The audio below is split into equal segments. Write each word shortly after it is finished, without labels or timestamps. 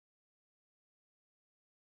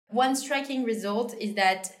One striking result is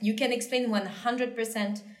that you can explain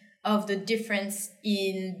 100% of the difference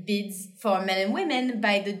in bids for men and women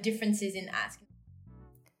by the differences in ask.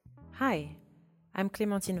 Hi, I'm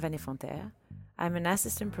Clémentine Vanefontaire. I'm an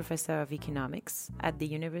assistant professor of economics at the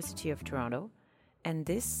University of Toronto, and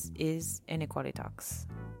this is Inequality Talks.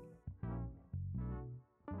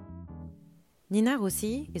 Nina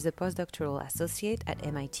Rossi is a postdoctoral associate at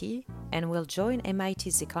MIT and will join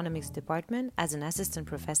MIT's economics department as an assistant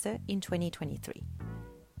professor in 2023.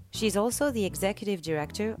 She is also the executive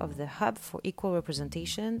director of the Hub for Equal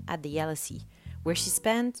Representation at the LSE, where she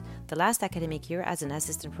spent the last academic year as an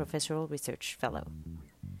assistant professorial research fellow.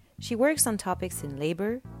 She works on topics in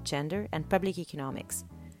labor, gender, and public economics,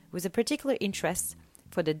 with a particular interest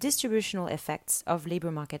for the distributional effects of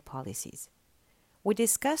labor market policies. We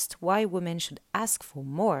discussed why women should ask for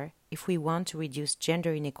more if we want to reduce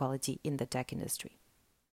gender inequality in the tech industry.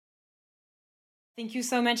 Thank you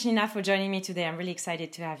so much, Nina, for joining me today. I'm really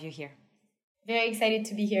excited to have you here. Very excited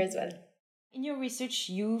to be here as well. In your research,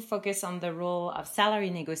 you focus on the role of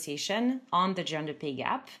salary negotiation on the gender pay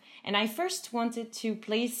gap. And I first wanted to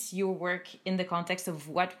place your work in the context of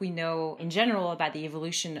what we know in general about the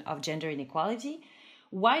evolution of gender inequality.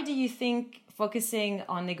 Why do you think focusing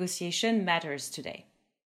on negotiation matters today?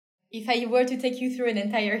 If I were to take you through an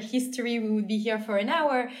entire history, we would be here for an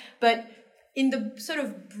hour. But in the sort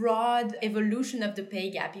of broad evolution of the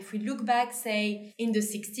pay gap, if we look back, say, in the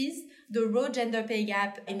 60s, the raw gender pay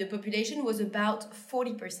gap in the population was about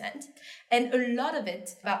 40%. And a lot of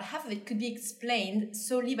it, about half of it, could be explained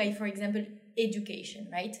solely by, for example, education,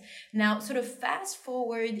 right? Now, sort of fast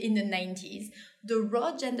forward in the 90s, the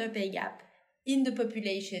raw gender pay gap in the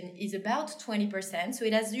population is about 20%. So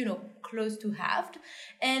it has, close to halved.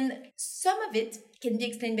 And some of it can be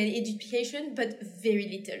explained by education, but very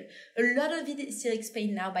little. A lot of it is still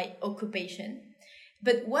explained now by occupation.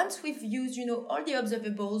 But once we've used, all the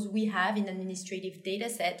observables we have in an administrative data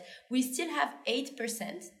set, we still have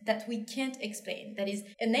 8% that we can't explain. That is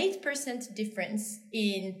an 8% difference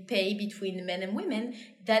in pay between men and women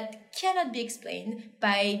that cannot be explained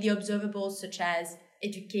by the observables such as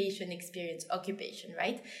education, experience, occupation,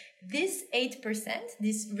 right? This 8%,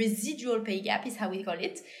 this residual pay gap is how we call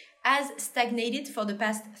it, has stagnated for the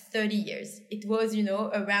past 30 years. It was,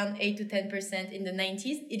 around 8 to 10% in the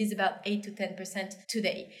 90s. It is about 8 to 10%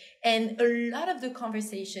 today. And a lot of the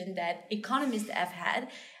conversation that economists have had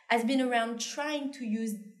has been around trying to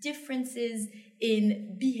use differences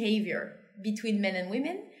in behavior between men and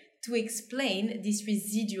women to explain this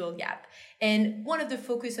residual gap. And one of the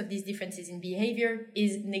focus of these differences in behavior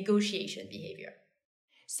is negotiation behavior.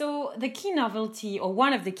 So the key novelty, or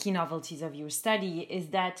one of the key novelties of your study, is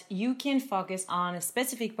that you can focus on a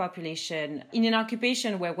specific population in an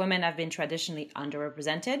occupation where women have been traditionally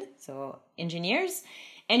underrepresented, so engineers,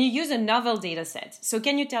 and you use a novel data set. So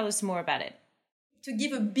can you tell us more about it? To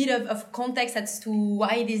give a bit of context as to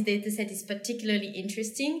why this dataset is particularly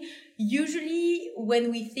interesting, usually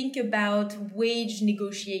when we think about wage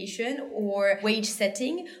negotiation or wage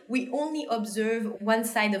setting, we only observe one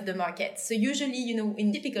side of the market. So usually,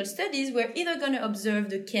 in typical studies, we're either going to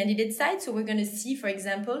observe the candidate side. So we're going to see, for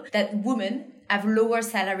example, that women have lower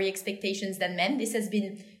salary expectations than men. This has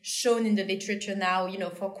been shown in the literature now,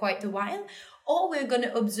 for quite a while. Or we're going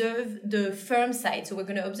to observe the firm side. So we're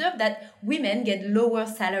going to observe that women get lower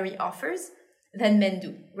salary offers than men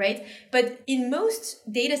do, right? But in most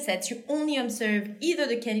data sets, you only observe either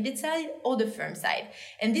the candidate side or the firm side.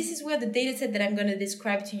 And this is where the data set that I'm going to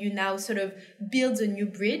describe to you now sort of builds a new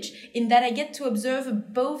bridge, in that I get to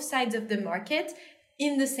observe both sides of the market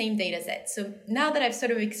in the same data set. So now that I've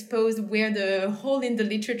sort of exposed where the hole in the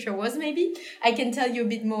literature was, maybe, I can tell you a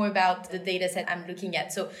bit more about the data set I'm looking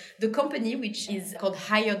at. So the company, which is called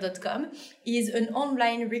Hire.com, is an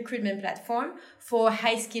online recruitment platform for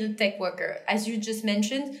high-skilled tech workers. As you just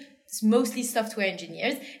mentioned, it's mostly software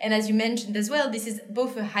engineers. And as you mentioned as well, this is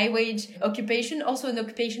both a high-wage occupation, also an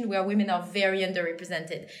occupation where women are very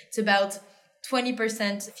underrepresented. It's about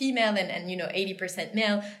 20% female and 80%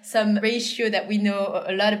 male, some ratio that we know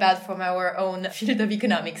a lot about from our own field of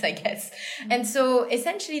economics, I guess. And so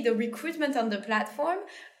essentially the recruitment on the platform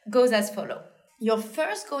goes as follows. You're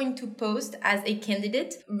first going to post as a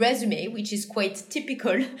candidate resume, which is quite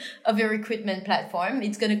typical of a recruitment platform.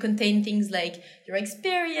 It's going to contain things like your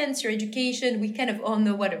experience, your education. We kind of all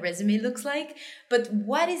know what a resume looks like. But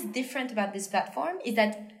what is different about this platform is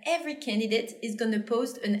that every candidate is going to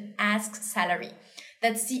post an ask salary.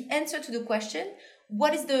 That's the answer to the question,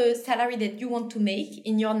 what is the salary that you want to make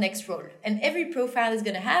in your next role? And every profile is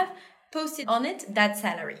going to have posted on it that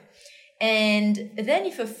salary. And then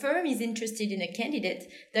if a firm is interested in a candidate,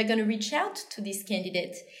 they're going to reach out to this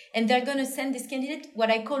candidate and they're going to send this candidate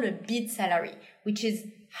what I call a bid salary, which is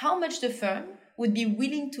how much the firm would be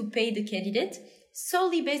willing to pay the candidate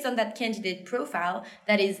solely based on that candidate profile,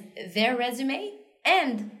 that is their resume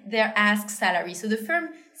and their ask salary. So the firm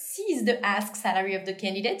sees the ask salary of the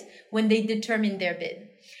candidate when they determine their bid.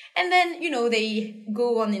 And then, they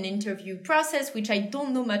go on an interview process, which I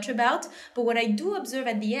don't know much about. But what I do observe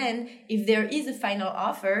at the end, if there is a final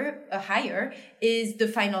offer, a hire, is the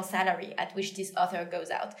final salary at which this offer goes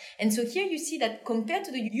out. And so here you see that compared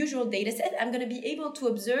to the usual data set, I'm going to be able to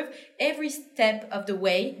observe every step of the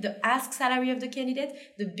way, the ask salary of the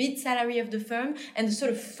candidate, the bid salary of the firm, and the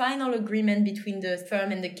sort of final agreement between the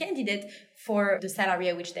firm and the candidate for the salary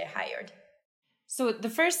at which they're hired. So the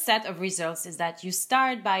first set of results is that you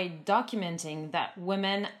start by documenting that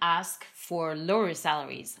women ask for lower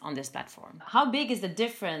salaries on this platform. How big is the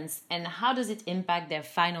difference and how does it impact their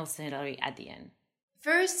final salary at the end?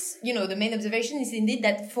 First, the main observation is indeed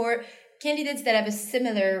that for candidates that have a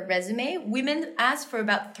similar resume, women ask for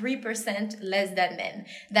about 3% less than men.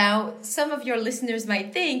 Now, some of your listeners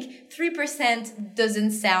might think 3%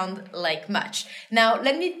 doesn't sound like much. Now,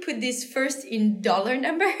 let me put this first in dollar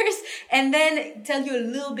numbers and then tell you a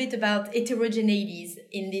little bit about heterogeneities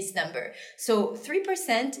in this number. So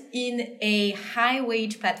 3% in a high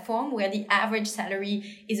wage platform where the average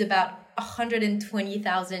salary is about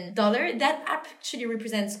 $120,000, that actually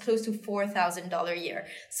represents close to $4,000 a year.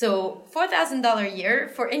 So $4,000 a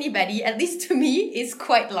year for anybody, at least to me, is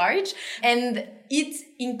quite large. And it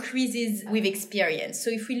increases with experience. So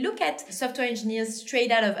if we look at software engineers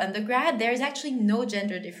straight out of undergrad, there is actually no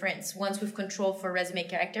gender difference once we've controlled for resume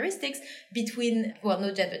characteristics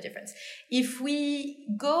no gender difference. If we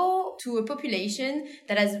go to a population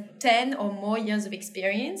that has 10 or more years of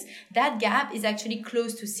experience, that gap is actually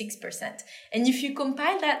close to 6%. And if you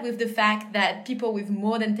compile that with the fact that people with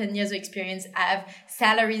more than 10 years of experience have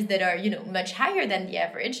salaries that are, much higher than the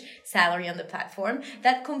average salary on the platform,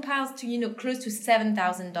 that compiles to, close to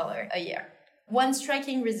 $7,000 a year. One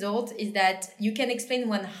striking result is that you can explain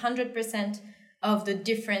 100% of the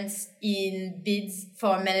difference in bids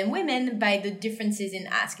for men and women by the differences in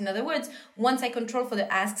ask. In other words, once I control for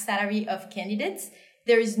the ask salary of candidates,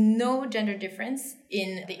 there is no gender difference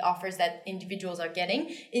in the offers that individuals are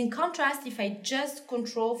getting. In contrast, if I just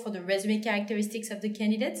control for the resume characteristics of the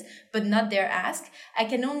candidates, but not their ask, I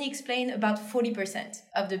can only explain about 40%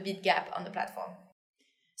 of the bid gap on the platform.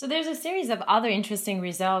 So there's a series of other interesting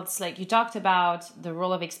results, like you talked about the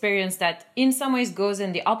role of experience that in some ways goes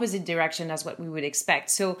in the opposite direction as what we would expect.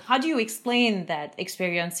 So how do you explain that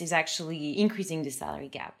experience is actually increasing the salary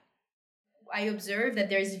gap? I observe that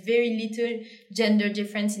there is very little gender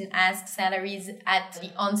difference in ask salaries at the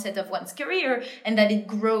onset of one's career and that it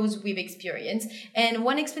grows with experience. And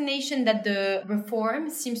one explanation that the reform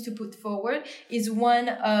seems to put forward is one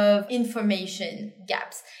of information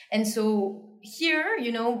gaps. And so here,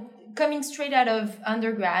 coming straight out of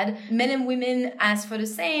undergrad, men and women ask for the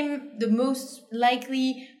same. The most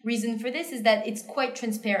likely reason for this is that it's quite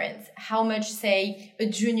transparent how much, say, a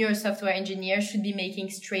junior software engineer should be making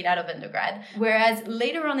straight out of undergrad. Whereas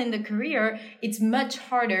later on in the career, it's much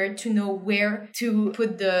harder to know where to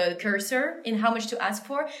put the cursor in how much to ask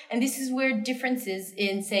for. And this is where differences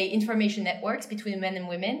in, say, information networks between men and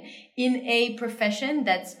women in a profession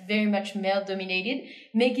that's very much male-dominated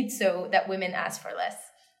make it so that women ask for less.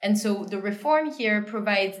 And so the reform here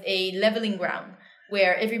provides a leveling ground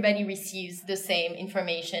where everybody receives the same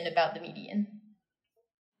information about the median.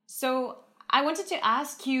 So I wanted to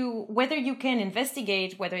ask you whether you can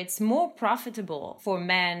investigate whether it's more profitable for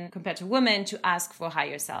men compared to women to ask for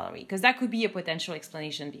higher salary, because that could be a potential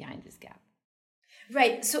explanation behind this gap.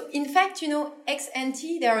 Right. So in fact, ex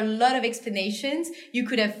ante, there are a lot of explanations you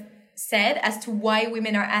could have said as to why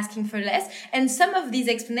women are asking for less. And some of these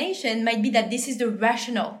explanations might be that this is the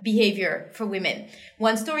rational behavior for women.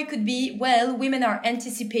 One story could be, women are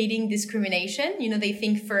anticipating discrimination. They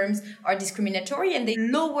think firms are discriminatory and they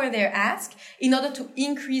lower their ask in order to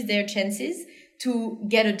increase their chances to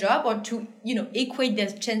get a job or to, equate their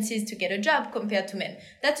chances to get a job compared to men.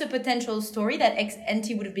 That's a potential story that ex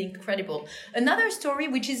ante would have been credible. Another story,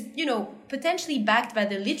 which is, potentially backed by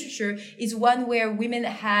the literature, is one where women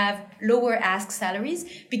have lower ask salaries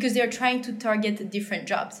because they're trying to target different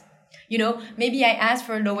jobs. Maybe I ask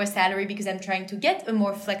for a lower salary because I'm trying to get a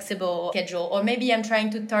more flexible schedule, or maybe I'm trying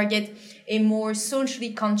to target a more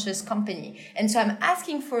socially conscious company. And so I'm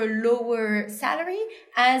asking for a lower salary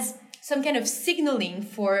as some kind of signaling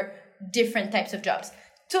for different types of jobs.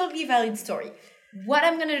 Totally valid story. What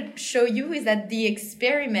I'm going to show you is that the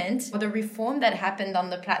experiment or the reform that happened on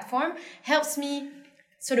the platform helps me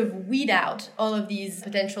sort of weed out all of these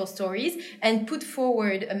potential stories and put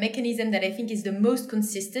forward a mechanism that I think is the most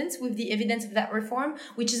consistent with the evidence of that reform,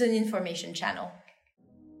 which is an information channel.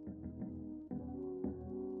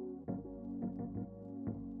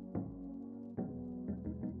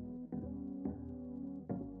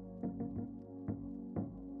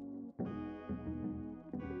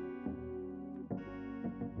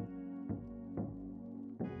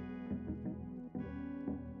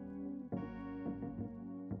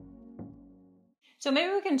 So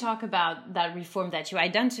maybe we can talk about that reform that you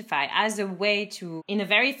identify as a way to, in a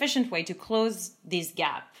very efficient way, to close this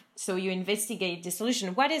gap. So you investigate the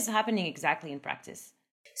solution. What is happening exactly in practice?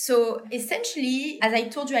 So essentially, as I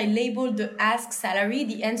told you, I labeled the ask salary,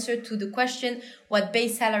 the answer to the question, what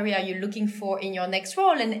base salary are you looking for in your next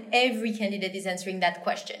role? And every candidate is answering that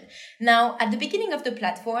question. Now, at the beginning of the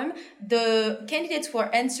platform, the candidates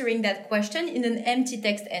were answering that question in an empty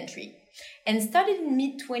text entry. And started in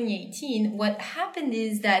mid-2018, what happened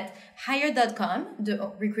is that Hire.com,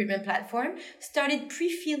 the recruitment platform, started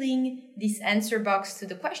pre-filling this answer box to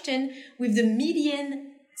the question with the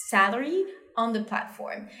median salary on the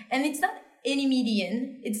platform. And it's not any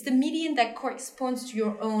median, it's the median that corresponds to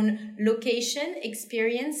your own location,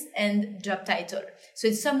 experience, and job title. So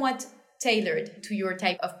it's somewhat tailored to your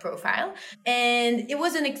type of profile. And it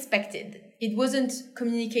wasn't expected. It wasn't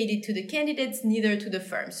communicated to the candidates, neither to the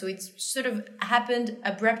firm. So it's sort of happened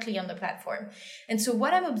abruptly on the platform. And so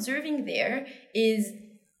what I'm observing there is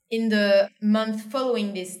in the month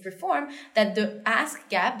following this reform, that the ask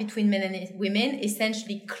gap between men and women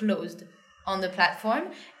essentially closed on the platform.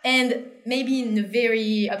 And maybe in a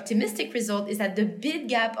very optimistic result is that the bid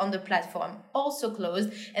gap on the platform also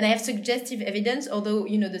closed. And I have suggestive evidence, although,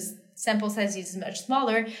 the sample size is much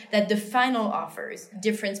smaller, that the final offers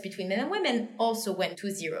difference between men and women also went to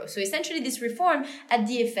zero. So essentially this reform had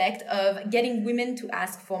the effect of getting women to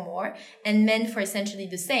ask for more and men for essentially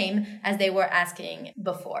the same as they were asking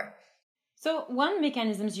before. So one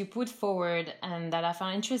mechanism you put forward and that I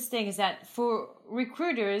found interesting is that for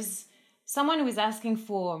recruiters, someone who is asking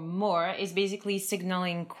for more is basically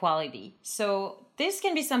signaling quality. So this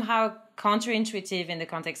can be somehow counterintuitive in the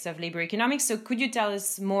context of labor economics. So could you tell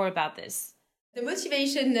us more about this? The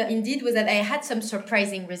motivation indeed was that I had some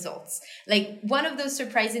surprising results. Like one of those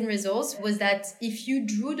surprising results was that if you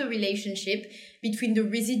drew the relationship between the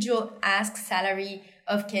residual ask salary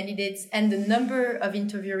of candidates and the number of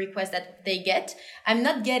interview requests that they get, I'm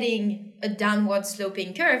not getting a downward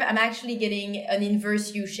sloping curve. I'm actually getting an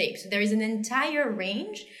inverse U shape. So there is an entire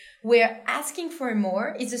range where asking for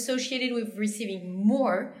more is associated with receiving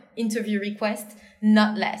more interview requests,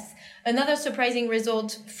 not less. Another surprising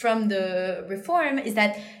result from the reform is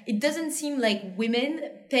that it doesn't seem like women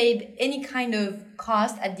paid any kind of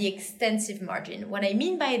cost at the extensive margin. What I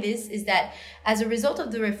mean by this is that as a result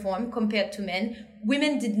of the reform compared to men,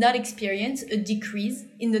 women did not experience a decrease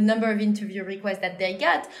in the number of interview requests that they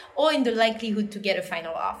got or in the likelihood to get a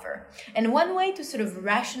final offer. And one way to sort of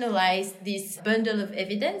rationalize this bundle of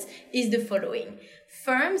evidence is the following.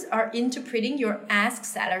 Firms are interpreting your ask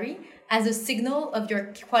salary as a signal of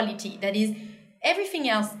your quality. That is, everything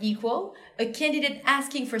else equal, a candidate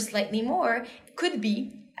asking for slightly more could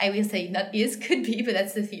be, I will say not is, could be, but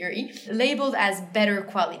that's the theory, labeled as better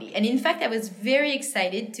quality. And in fact, I was very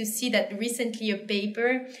excited to see that recently a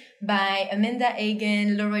paper by Amanda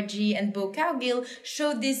Hagen, Laura G, and Bo Cargill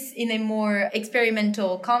showed this in a more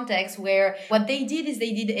experimental context where what they did is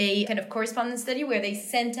they did a kind of correspondence study where they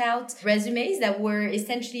sent out resumes that were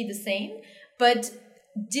essentially the same, but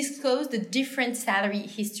disclosed a different salary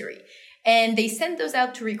history. And they sent those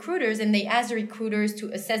out to recruiters and they asked the recruiters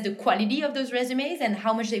to assess the quality of those resumes and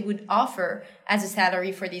how much they would offer as a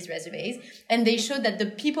salary for these resumes. And they showed that the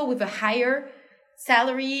people with a higher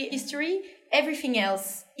salary history, everything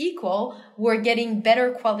else equal, were getting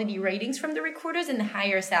better quality ratings from the recruiters and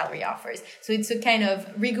higher salary offers. So it's a kind of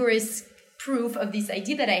rigorous proof of this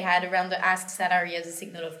idea that I had around the ask salary as a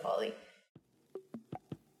signal of quality.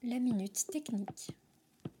 La minute technique.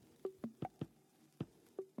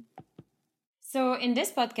 So in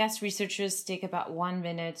this podcast, researchers take about 1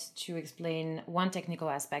 minute to explain one technical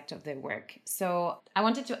aspect of their work. So I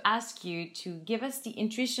wanted to ask you to give us the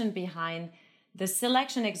intuition behind the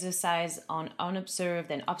selection exercise on unobserved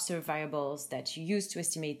and observed variables that you use to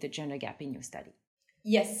estimate the gender gap in your study.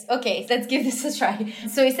 Yes. Okay. Let's give this a try.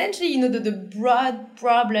 So essentially, the broad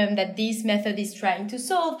problem that this method is trying to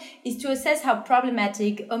solve is to assess how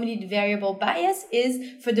problematic omitted variable bias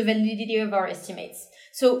is for the validity of our estimates.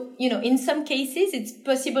 So, in some cases, it's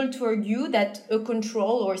possible to argue that a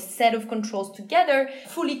control or set of controls together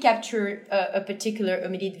fully capture a particular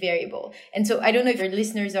omitted variable. And so I don't know if your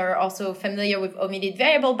listeners are also familiar with omitted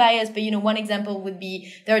variable bias, but, one example would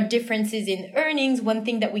be there are differences in earnings. One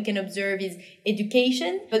thing that we can observe is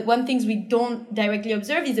education, but one thing we don't directly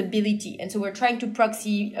observe is ability. And so we're trying to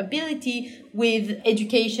proxy ability with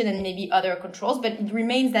education and maybe other controls, but it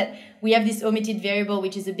remains that we have this omitted variable,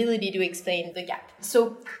 which is ability, to explain the gap.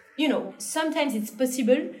 So, sometimes it's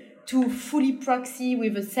possible to fully proxy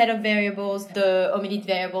with a set of variables the omitted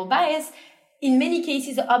variable bias. In many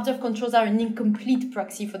cases, the observed controls are an incomplete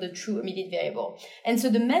proxy for the true omitted variable. And so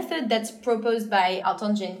the method that's proposed by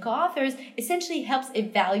Altanji and co-authors essentially helps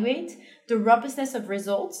evaluate the robustness of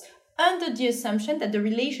results under the assumption that the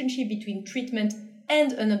relationship between treatment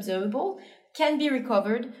and an observable can be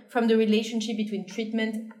recovered from the relationship between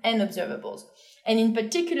treatment and observables. And in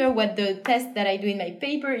particular, what the test that I do in my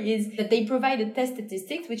paper is that they provide a test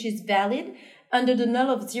statistic which is valid under the null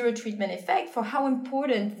of zero treatment effect for how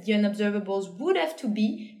important the unobservables would have to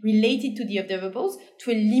be related to the observables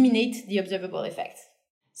to eliminate the observable effect.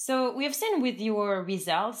 So we have seen with your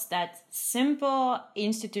results that simple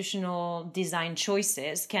institutional design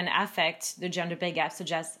choices can affect the gender pay gap,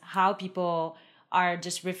 such as how people are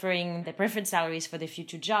just referring the preferred salaries for their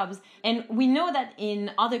future jobs. And we know that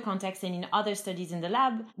in other contexts and in other studies in the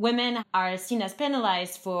lab, women are seen as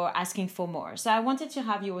penalized for asking for more. So I wanted to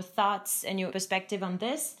have your thoughts and your perspective on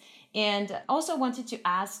this. And also wanted to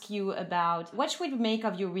ask you about what should we make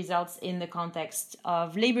of your results in the context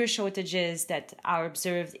of labor shortages that are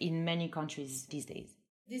observed in many countries these days.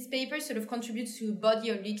 This paper sort of contributes to a body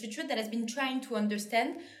of literature that has been trying to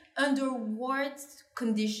understand under what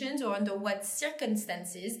conditions or under what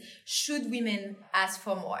circumstances should women ask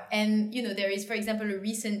for more. And, there is, for example, a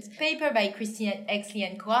recent paper by Christine Exley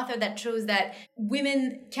and co-author that shows that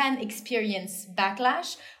women can experience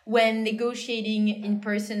backlash when negotiating in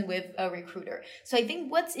person with a recruiter. So I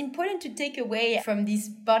think what's important to take away from this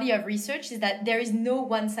body of research is that there is no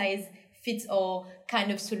one-size-fits-all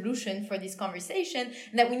kind of solution for this conversation,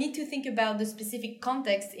 and that we need to think about the specific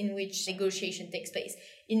context in which negotiation takes place.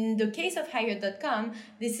 In the case of Hired.com,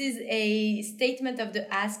 this is a statement of the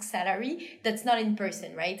ask salary that's not in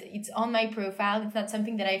person, right? It's on my profile. It's not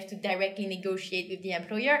something that I have to directly negotiate with the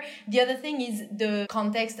employer. The other thing is the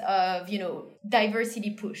context of,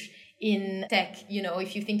 diversity push. In tech,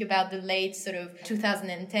 if you think about the late sort of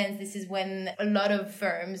 2010s, this is when a lot of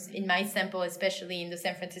firms, in my sample, especially in the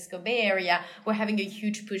San Francisco Bay Area, were having a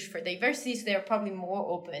huge push for diversity. So they're probably more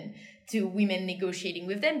open to women negotiating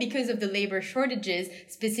with them because of the labor shortages,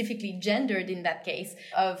 specifically gendered in that case,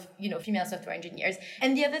 of, female software engineers.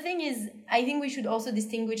 And the other thing is, I think we should also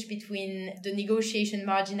distinguish between the negotiation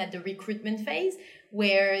margin at the recruitment phase,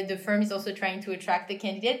 where the firm is also trying to attract the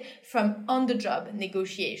candidate, from on-the-job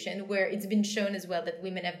negotiation, where it's been shown as well that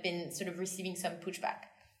women have been sort of receiving some pushback.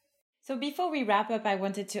 So before we wrap up, I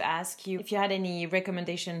wanted to ask you if you had any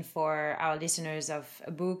recommendation for our listeners of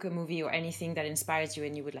a book, a movie, or anything that inspires you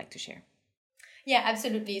and you would like to share. Yeah,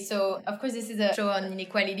 absolutely. So, of course, this is a show on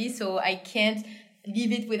inequality, so I can't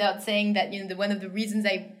leave it without saying that, one of the reasons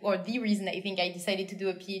the reason I think I decided to do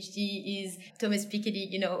a PhD is Thomas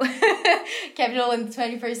Piketty, Capital in the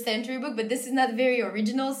 21st Century book, but this is not very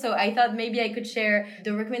original. So I thought maybe I could share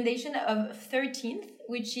the recommendation of 13th,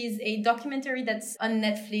 which is a documentary that's on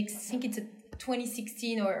Netflix. I think it's a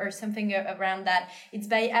 2016 or something around that. It's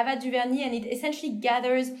by Ava DuVernay, and it essentially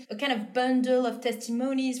gathers a kind of bundle of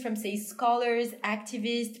testimonies from, say, scholars,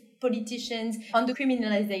 activists, politicians on the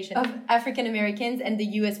criminalization of African Americans and the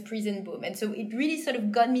US prison boom. And so it really sort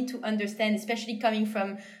of got me to understand, especially coming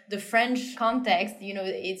from the French context,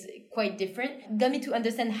 it's quite different, got me to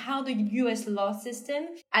understand how the US law system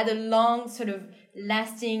had a long sort of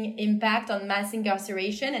lasting impact on mass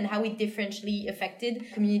incarceration and how it differentially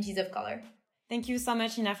affected communities of color. Thank you so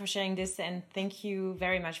much, Nina, for sharing this, and thank you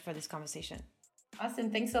very much for this conversation.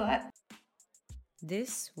 Awesome. Thanks a lot.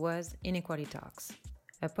 This was Inequality Talks,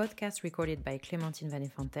 a podcast recorded by Clémentine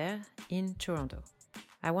Van in Toronto.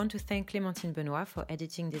 I want to thank Clémentine Benoit for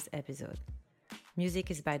editing this episode.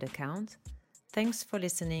 Music is by The Count. Thanks for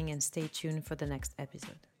listening and stay tuned for the next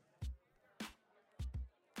episode.